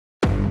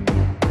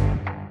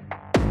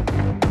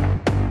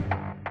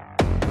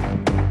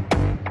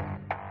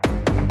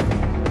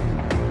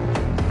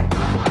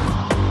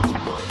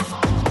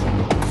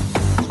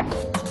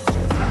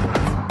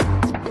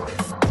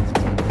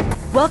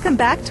Welcome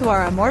back to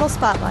our Immortal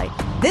Spotlight.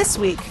 This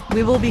week,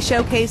 we will be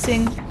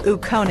showcasing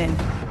Ukkonen.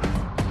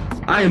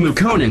 I am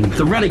Ukkonen,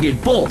 the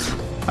Renegade Bolt.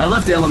 I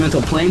left the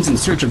elemental planes in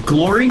search of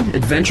glory,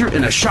 adventure,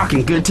 and a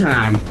shocking good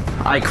time.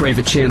 I crave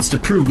a chance to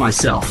prove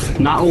myself,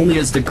 not only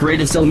as the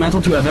greatest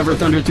elemental to have ever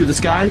thundered through the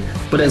sky,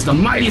 but as the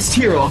mightiest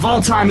hero of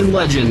all time and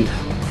legend.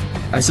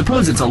 I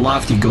suppose it's a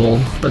lofty goal,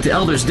 but the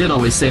elders did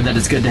always say that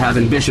it's good to have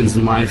ambitions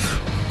in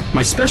life.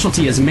 My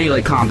specialty is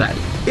melee combat.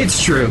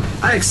 It's true,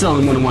 I excel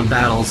in one-on-one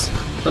battles,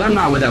 but I'm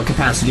not without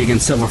capacity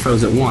against several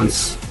foes at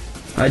once.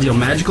 I deal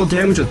magical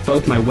damage with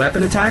both my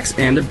weapon attacks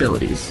and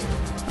abilities.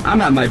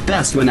 I'm at my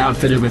best when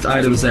outfitted with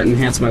items that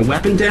enhance my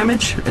weapon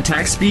damage,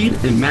 attack speed,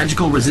 and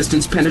magical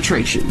resistance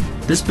penetration.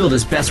 This build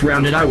is best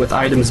rounded out with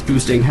items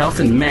boosting health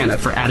and mana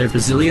for added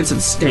resilience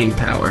and staying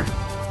power.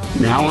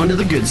 Now onto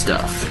the good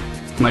stuff.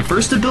 My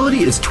first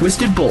ability is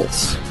Twisted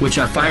Bolts, which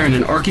I fire in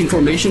an arcing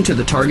formation to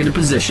the targeted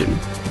position.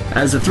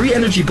 As the 3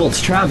 energy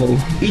bolts travel,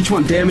 each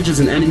one damages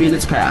an enemy in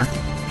its path.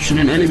 Should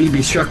an enemy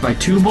be struck by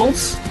 2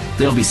 bolts,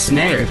 they'll be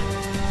snared.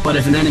 But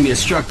if an enemy is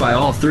struck by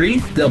all 3,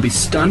 they'll be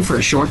stunned for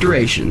a short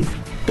duration.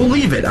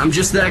 Believe it, I'm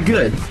just that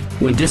good.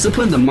 When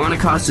disciplined, the mana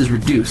cost is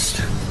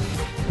reduced.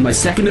 My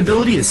second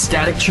ability is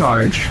Static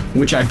Charge,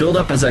 which I build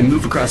up as I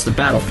move across the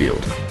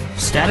battlefield.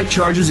 Static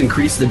charges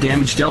increase the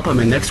damage dealt by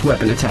my next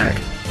weapon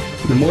attack.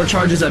 The more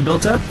charges I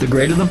built up, the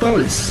greater the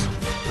bonus.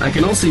 I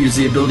can also use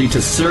the ability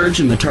to surge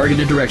in the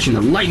targeted direction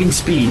at lightning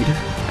speed.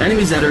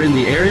 Enemies that are in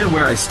the area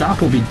where I stop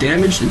will be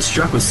damaged and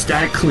struck with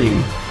Static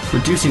Cling,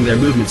 reducing their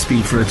movement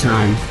speed for a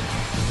time.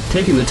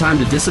 Taking the time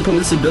to discipline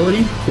this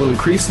ability will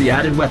increase the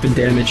added weapon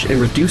damage and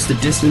reduce the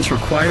distance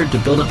required to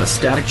build up a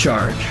static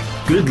charge.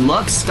 Good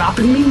luck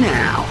stopping me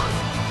now!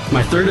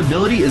 My third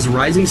ability is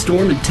Rising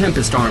Storm and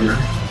Tempest Armor.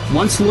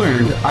 Once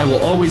learned, I will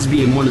always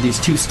be in one of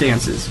these 2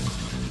 stances.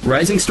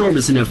 Rising Storm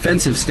is an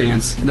offensive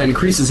stance that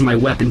increases my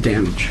weapon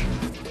damage.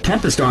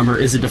 Tempest Armor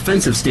is a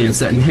defensive stance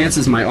that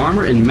enhances my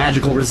armor and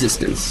magical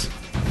resistance.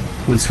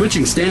 When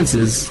switching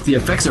stances, the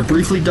effects are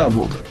briefly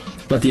doubled,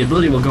 but the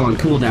ability will go on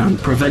cooldown,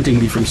 preventing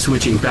me from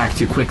switching back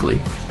too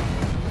quickly.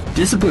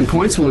 Discipline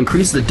points will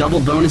increase the double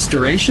bonus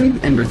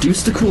duration and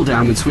reduce the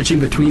cooldown when switching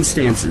between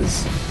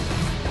stances.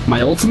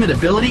 My ultimate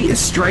ability is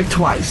Strike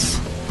Twice.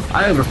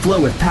 I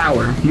overflow with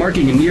power,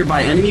 marking a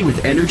nearby enemy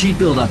with energy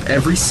buildup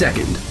every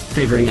second,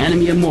 favoring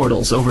enemy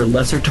immortals over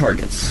lesser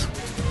targets.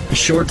 A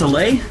short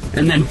delay,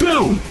 and then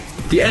boom!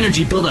 The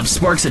energy buildup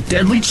sparks a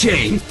deadly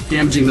chain,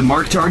 damaging the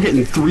marked target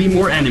and 3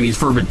 more enemies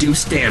for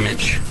reduced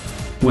damage.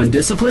 When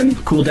disciplined,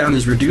 cooldown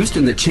is reduced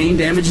and the chain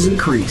damage is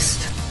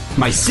increased.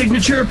 My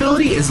signature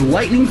ability is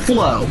Lightning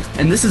Flow,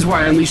 and this is where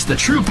I unleash the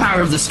true power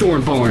of the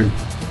Stormborn.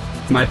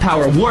 My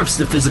power warps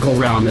the physical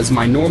realm as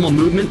my normal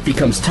movement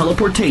becomes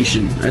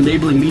teleportation,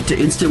 enabling me to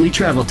instantly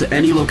travel to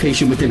any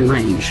location within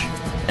range.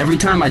 Every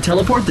time I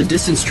teleport, the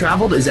distance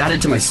traveled is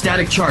added to my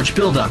static charge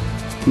buildup.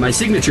 My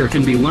signature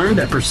can be learned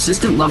at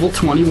Persistent level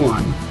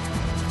 21.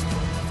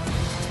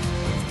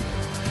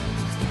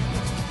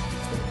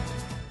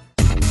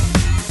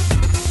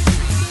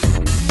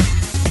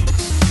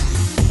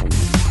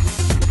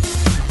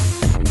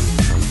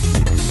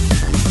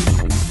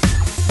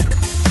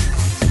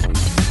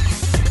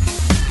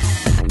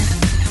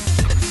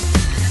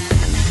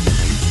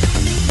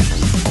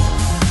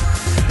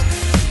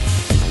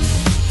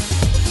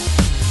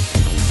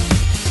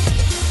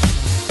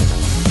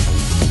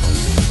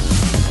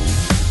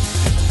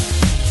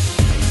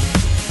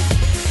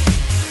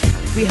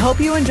 We hope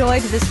you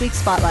enjoyed this week's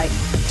Spotlight.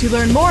 To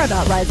learn more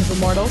about Rise of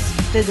Immortals,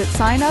 visit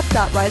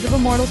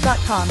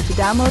signup.riseofimmortals.com to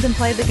download and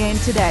play the game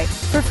today,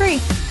 for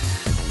free.